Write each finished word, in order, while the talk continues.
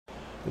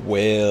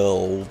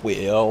Welcome,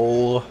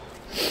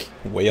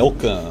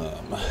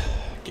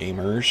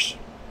 gamers.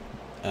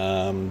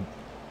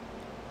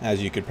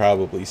 As you could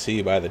probably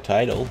see by the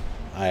title,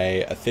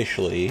 I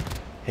officially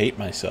hate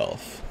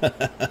myself.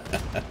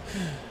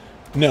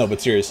 No,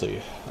 but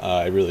seriously,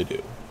 I really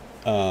do.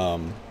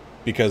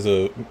 Because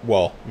of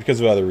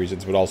other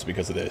reasons, but also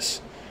because of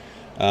this.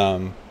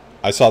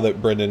 I saw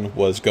that Brendan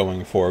was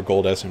going for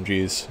gold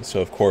SMGs, so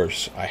of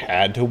course I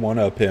had to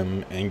one-up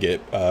him and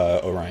get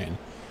Orion.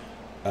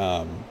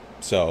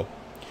 So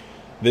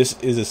this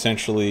is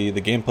essentially, the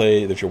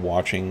gameplay that you're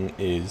watching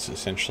is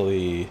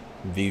essentially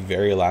the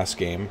very last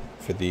game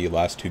for the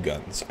last two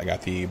guns. I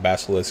got the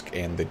Basilisk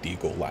and the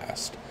Deagle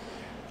last.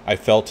 I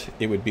felt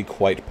it would be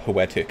quite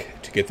poetic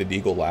to get the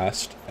Deagle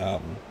last,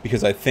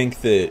 because I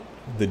think that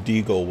the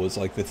Deagle was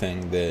like the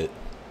thing that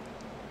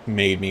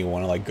made me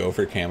want to like go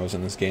for camos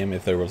in this game.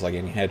 If there was like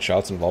any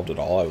headshots involved at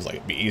all, I was like,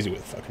 it'd be easy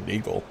with fucking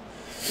Deagle,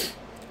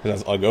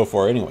 because I'll go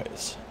for it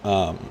anyways.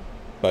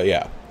 But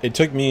yeah, it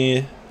took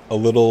me a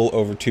little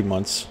over 2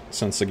 months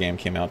since the game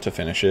came out to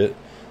finish it.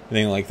 I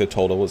think like the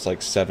total was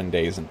like 7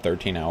 days and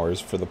 13 hours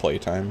for the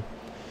playtime.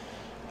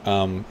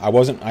 I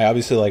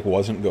obviously like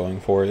wasn't going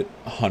for it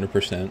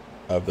 100%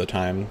 of the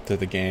time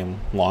that the game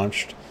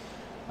launched.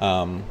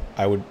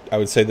 I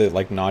would say that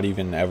like not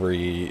even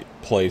every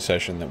play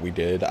session that we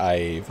did,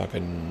 I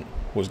fucking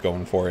was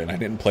going for it, and I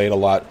didn't play it a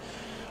lot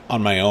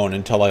on my own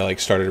until I like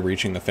started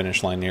reaching the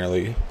finish line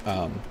nearly.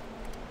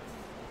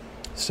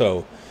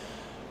 So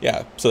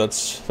yeah, so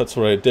that's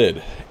what I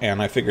did,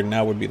 and I figured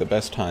now would be the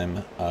best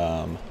time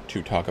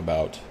to talk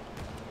about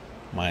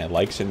my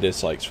likes and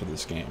dislikes for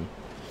this game.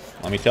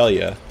 Let me tell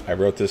you, I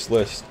wrote this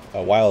list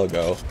a while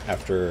ago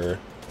after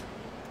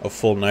a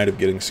full night of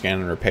getting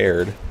scanned and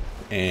repaired,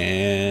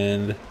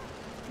 and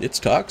it's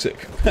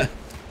toxic.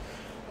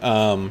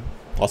 I'll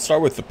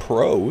start with the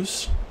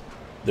pros.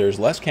 There's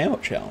less camo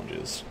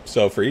challenges.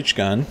 So for each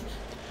gun,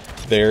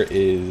 there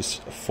is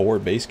 4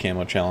 base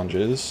camo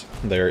challenges.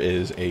 There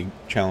is a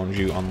challenge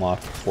you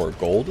unlock for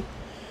gold,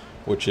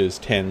 which is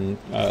 10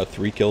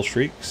 3-kill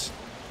streaks.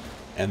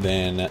 And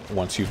then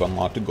once you've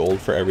unlocked a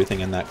gold for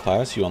everything in that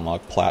class, you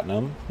unlock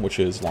platinum, which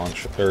is long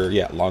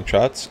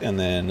shots. And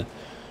then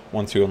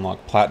once you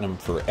unlock platinum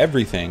for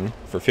everything,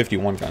 for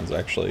 51 guns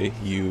actually,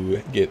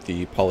 you get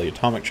the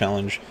polyatomic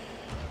challenge,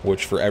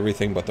 which for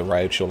everything but the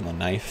riot shield and the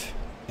knife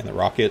and the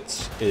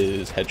rockets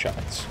is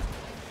headshots.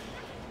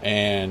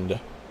 And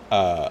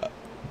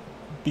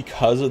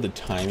because of the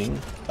timing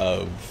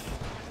of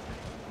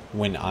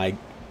when I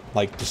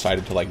like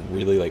decided to like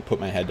really like put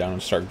my head down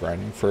and start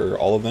grinding for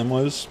all of them,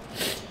 was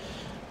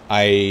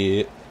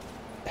I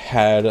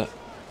had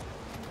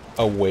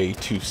a way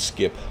to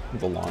skip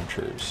the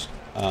launchers,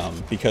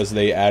 because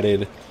they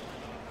added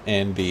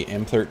in the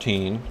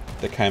M13,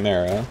 the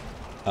Chimera,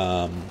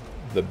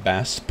 the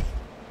BASP,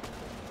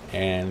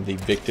 and the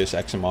Victus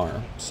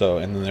XMR. So,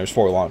 and then there's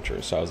 4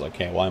 launchers. So I was like,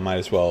 okay, well I might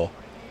as well.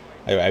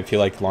 I feel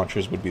like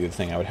launchers would be the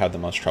thing I would have the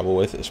most trouble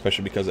with,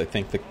 especially because I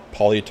think the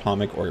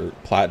polyatomic or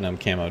platinum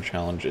camo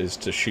challenge is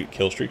to shoot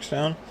kill streaks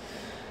down.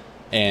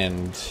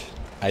 And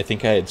I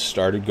think I had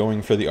started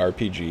going for the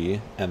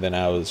RPG, and then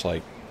I was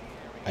like,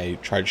 I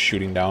tried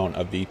shooting down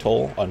a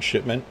VTOL on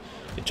shipment.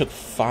 It took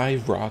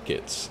 5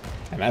 rockets,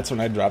 and that's when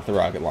I dropped the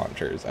rocket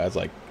launchers. I was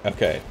like,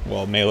 okay,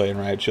 well, melee and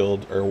riot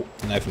shield, or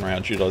knife and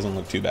riot shield doesn't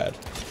look too bad.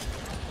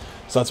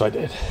 So that's what I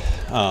did.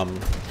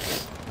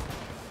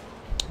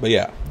 But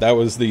yeah, that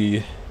was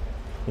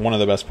one of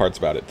the best parts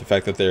about it. The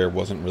fact that there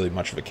wasn't really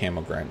much of a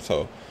camo grind.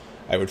 So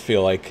I would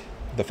feel like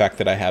the fact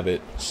that I have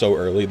it so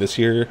early this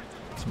year,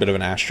 it's a bit of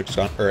an asterisk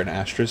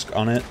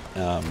on it,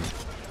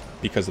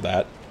 because of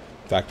that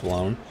fact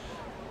alone.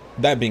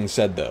 That being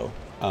said, though,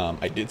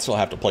 I did still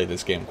have to play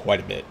this game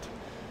quite a bit,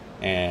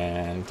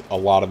 and a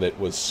lot of it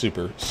was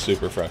super,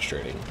 super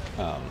frustrating.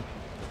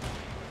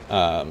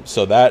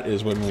 So that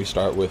is when we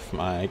start with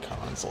my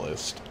cons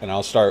list. And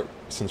I'll start,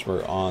 since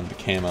we're on the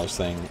camos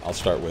thing, I'll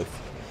start with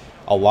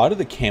a lot of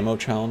the camo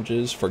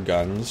challenges for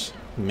guns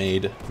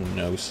made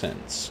no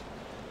sense.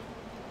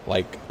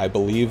 Like, I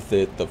believe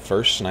that the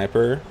first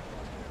sniper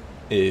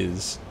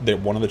is that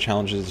one of the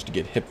challenges is to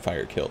get hip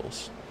fire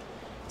kills.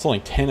 It's only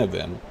 10 of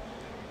them,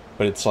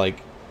 but it's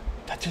like,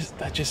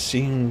 that just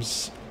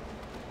seems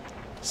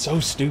so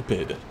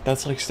stupid.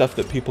 That's like stuff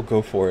that people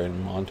go for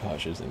in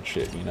montages and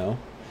shit, you know?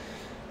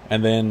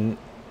 And then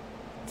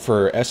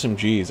for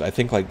SMGs, I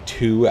think like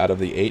 2 out of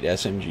the 8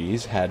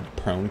 SMGs had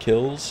prone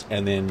kills,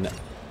 and then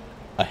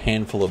a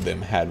handful of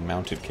them had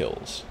mounted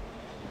kills.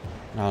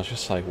 And I was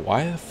just like,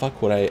 why the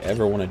fuck would I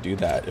ever want to do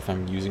that if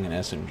I'm using an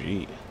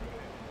SMG?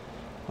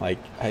 Like,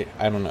 I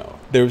don't know.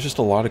 There was just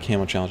a lot of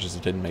camo challenges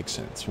that didn't make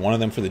sense. One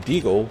of them for the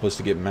Deagle was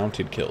to get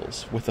mounted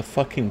kills with a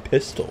fucking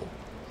pistol.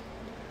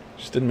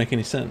 Just didn't make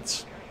any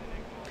sense.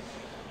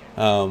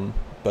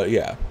 But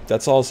yeah,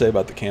 that's all I'll say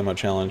about the camo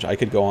challenge. I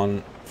could go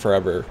on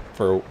forever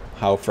for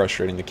how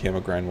frustrating the camo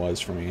grind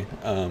was for me.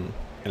 And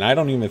I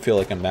don't even feel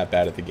like I'm that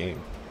bad at the game.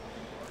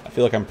 I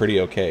feel like I'm pretty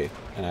okay,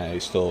 and I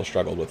still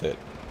struggled with it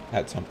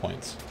at some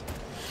points.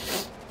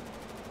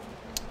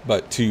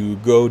 But to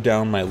go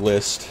down my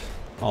list,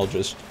 I'll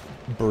just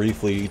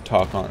briefly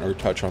touch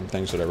on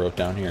things that I wrote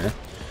down here.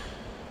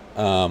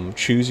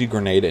 Choosy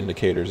grenade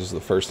indicators is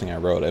the first thing I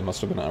wrote. It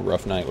must have been a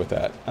rough night with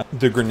that.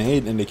 The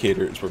grenade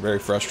indicators were very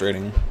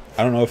frustrating.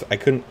 I don't know if I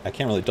can't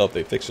really tell if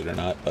they fixed it or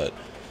not, but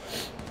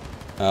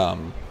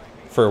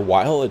for a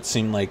while it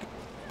seemed like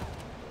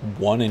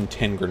 1 in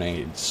 10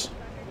 grenades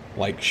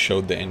like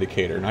showed the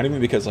indicator. Not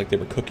even because like they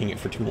were cooking it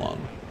for too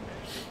long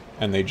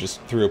and they just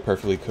threw a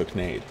perfectly cooked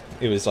nade.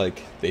 It was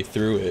like they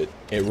threw it,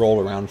 it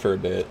rolled around for a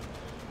bit,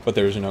 but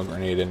there was no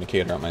grenade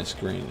indicator on my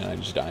screen and I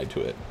just died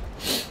to it.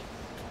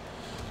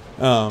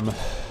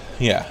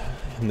 Yeah,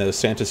 and the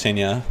Santa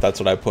Sena, that's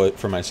what I put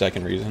for my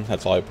second reason.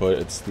 That's all I put.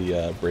 It's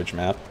the bridge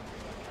map.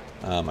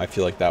 I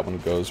feel like that one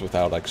goes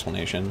without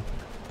explanation.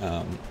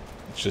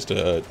 It's just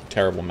a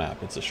terrible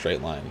map. It's a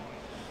straight line.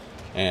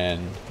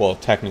 And, well,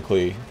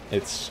 technically,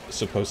 it's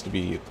supposed to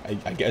be,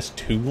 I guess,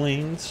 2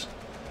 lanes.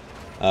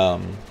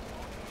 But,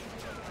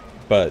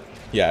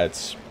 yeah,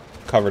 it's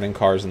covered in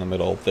cars in the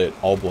middle that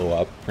all blow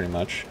up, pretty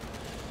much.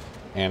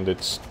 And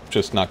it's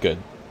just not good,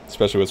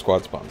 especially with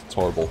squad spawns. It's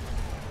horrible.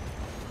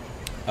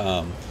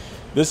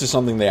 This is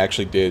something they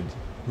actually did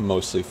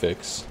mostly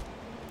fix.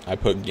 I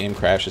put game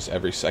crashes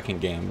every second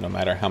game, no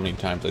matter how many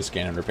times I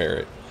scan and repair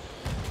it.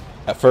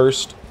 At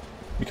first,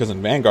 because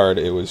in Vanguard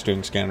it was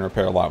doing scan and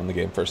repair a lot when the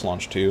game first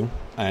launched too,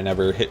 I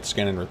never hit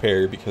scan and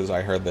repair because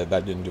I heard that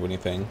didn't do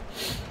anything.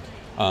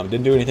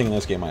 Didn't do anything in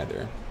this game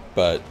either.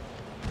 But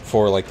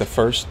for like the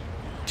first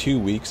 2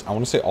 weeks, I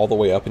want to say all the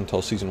way up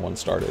until Season 1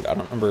 started. I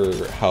don't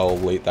remember how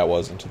late that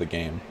was into the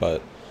game,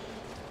 but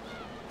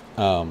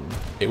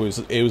it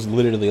was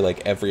literally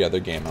like every other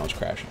game I was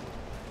crashing.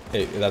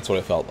 That's what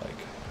it felt like.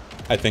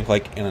 I think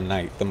like in a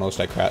night, the most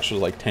I crashed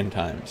was like 10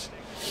 times.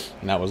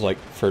 And that was like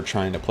for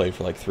trying to play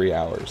for like 3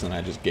 hours, and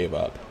I just gave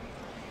up.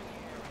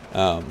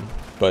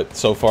 But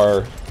so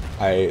far,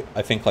 I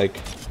think like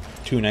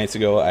 2 nights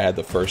ago, I had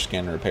the first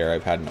scan and repair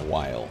I've had in a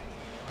while.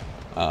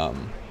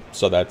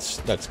 So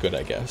that's good,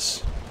 I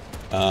guess.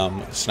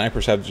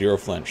 Snipers have 0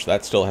 flinch.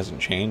 That still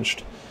hasn't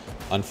changed.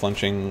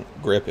 Unflinching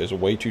grip is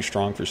way too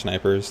strong for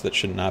snipers. That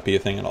should not be a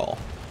thing at all.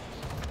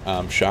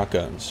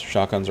 Shotguns.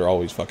 Shotguns are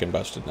always fucking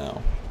busted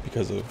now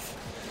because of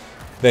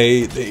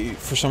they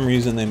for some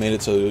reason they made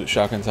it so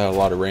shotguns had a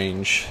lot of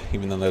range,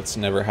 even though that's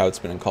never how it's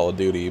been in Call of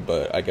Duty.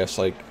 But I guess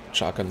like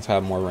shotguns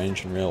have more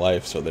range in real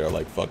life, so they're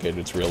like, fuck it,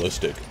 it's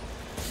realistic.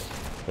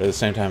 But at the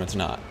same time, it's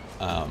not.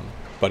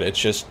 But it's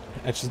just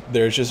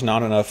there's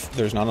not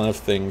enough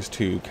things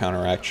to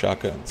counteract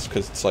shotguns,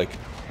 because it's like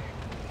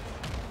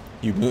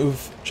you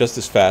move just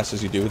as fast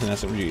as you do with an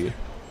SMG.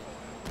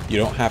 You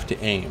don't have to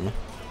aim.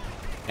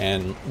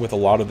 And with a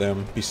lot of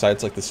them,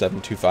 besides like the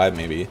 7.25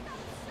 maybe,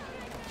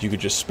 you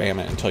could just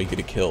spam it until you get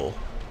a kill.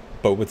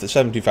 But with the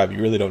 7.25,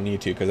 you really don't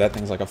need to, because that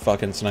thing's like a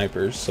fucking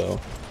sniper, so...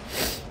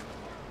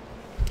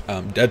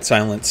 Dead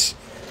Silence,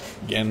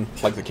 again,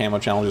 like the camo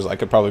challenges, I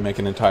could probably make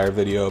an entire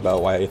video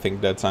about why I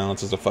think Dead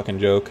Silence is a fucking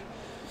joke.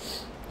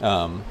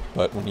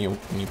 But when you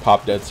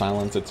pop Dead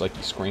Silence, it's like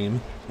you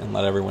scream and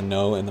let everyone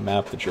know in the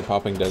map that you're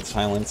popping Dead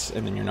Silence,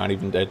 and then you're not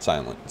even dead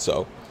silent,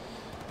 so...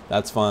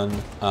 That's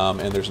fun,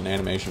 and there's an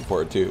animation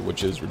for it too,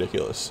 which is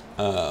ridiculous.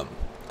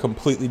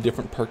 Completely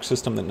different perk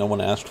system that no one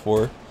asked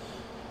for.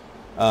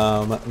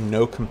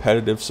 No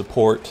competitive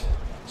support.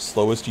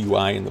 Slowest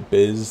UI in the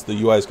biz. The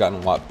UI's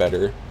gotten a lot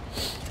better.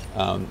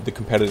 The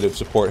competitive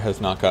support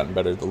has not gotten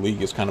better. The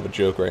League is kind of a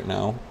joke right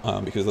now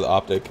because of the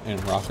Optic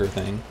and Rocker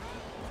thing.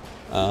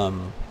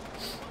 And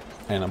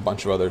a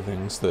bunch of other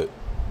things that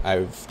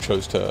I've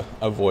chose to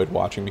avoid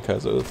watching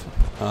because of.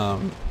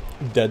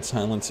 Dead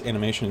Silence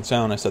animation and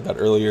sound, I said that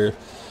earlier.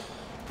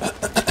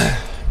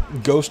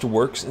 Ghost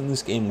works in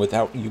this game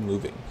without you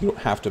moving. You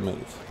don't have to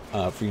move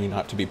for you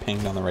not to be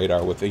pinged on the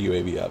radar with a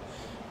UAV up.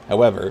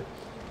 However,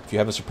 if you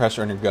have a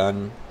suppressor on your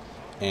gun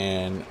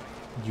and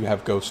you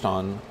have Ghost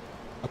on,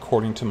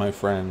 according to my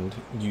friend,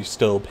 you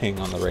still ping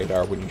on the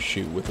radar when you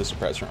shoot with the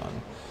suppressor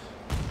on.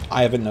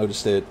 I haven't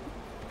noticed it,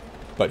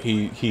 but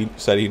he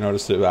said he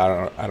noticed it,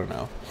 but I don't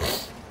know.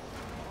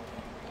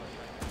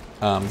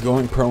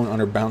 Going prone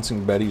under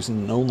bouncing Bettys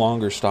no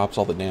longer stops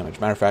all the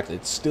damage. Matter of fact,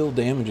 it still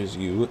damages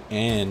you,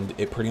 and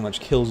it pretty much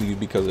kills you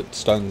because it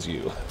stuns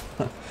you.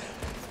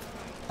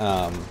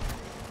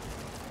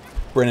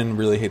 Brennan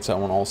really hates that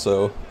one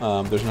also.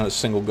 There's not a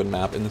single good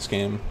map in this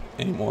game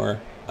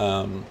anymore.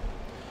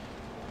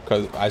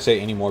 Because I say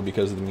anymore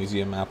because the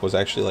museum map was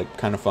actually like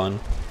kind of fun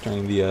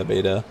during the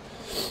beta,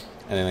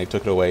 and then they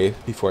took it away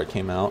before it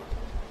came out.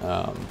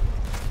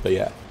 But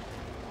yeah.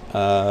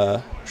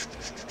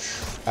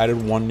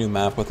 Added one new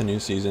map with a new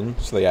season,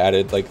 so they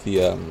added like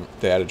the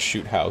they added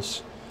Shoot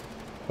House,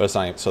 but it's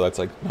not, so that's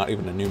like not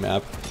even a new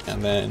map.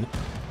 And then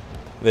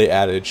they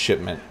added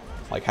Shipment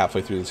like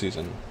halfway through the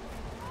season.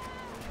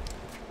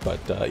 But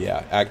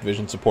yeah,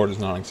 Activision support is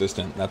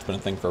non-existent. That's been a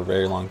thing for a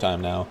very long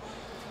time now.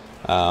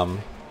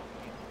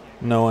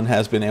 No one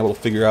has been able to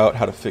figure out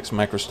how to fix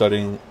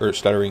micro-stuttering or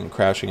stuttering and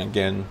crashing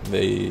again.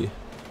 They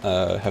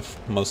have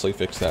mostly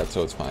fixed that,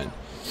 so it's fine.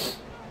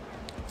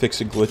 fix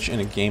a glitch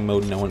in a game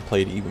mode no one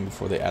played even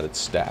before they added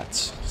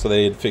stats. So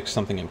they had fixed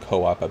something in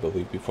co-op, I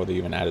believe, before they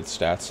even added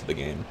stats to the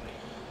game.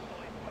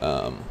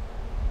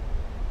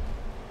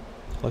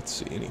 Let's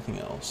see, anything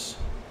else?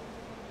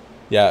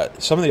 Yeah,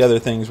 some of the other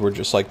things were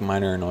just like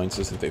minor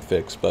annoyances that they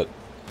fixed, but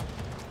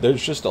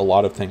there's just a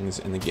lot of things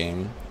in the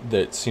game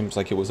that seems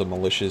like it was a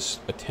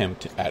malicious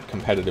attempt at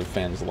competitive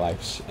fans'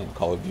 lives in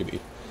Call of Duty.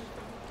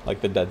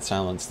 Like the dead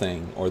silence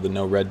thing, or the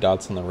no red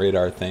dots on the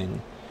radar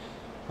thing,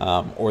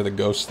 or the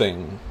ghost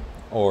thing,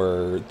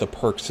 or the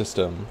perk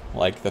system,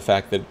 like the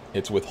fact that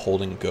it's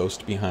withholding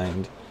ghost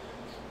behind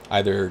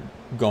either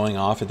going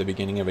off at the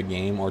beginning of a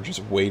game or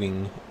just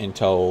waiting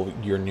until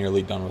you're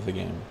nearly done with the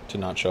game to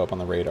not show up on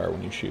the radar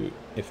when you shoot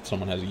if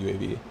someone has a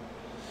UAV.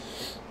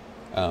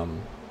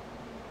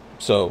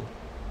 So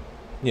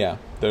yeah,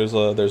 there's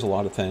a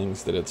lot of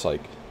things that it's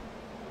like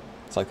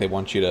they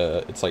want you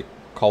to, it's like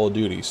Call of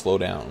Duty, slow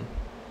down.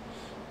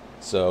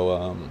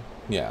 So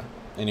yeah,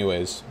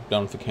 anyways,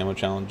 done with the camo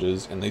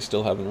challenges, and they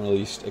still haven't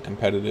released a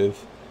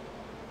competitive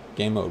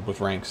game mode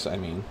with ranks. I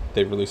mean,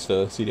 they've released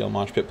a CDL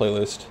Mosh Pit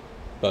playlist,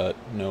 but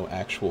no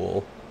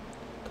actual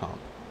comp.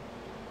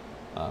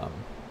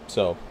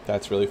 So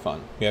that's really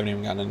fun. We haven't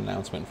even gotten an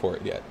announcement for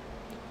it yet.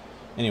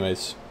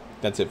 Anyways,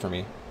 that's it for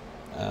me.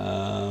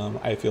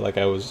 I feel like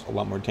I was a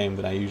lot more tame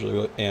than I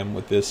usually am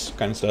with this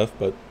kind of stuff,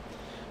 but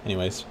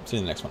anyways, see you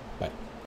in the next one. Bye.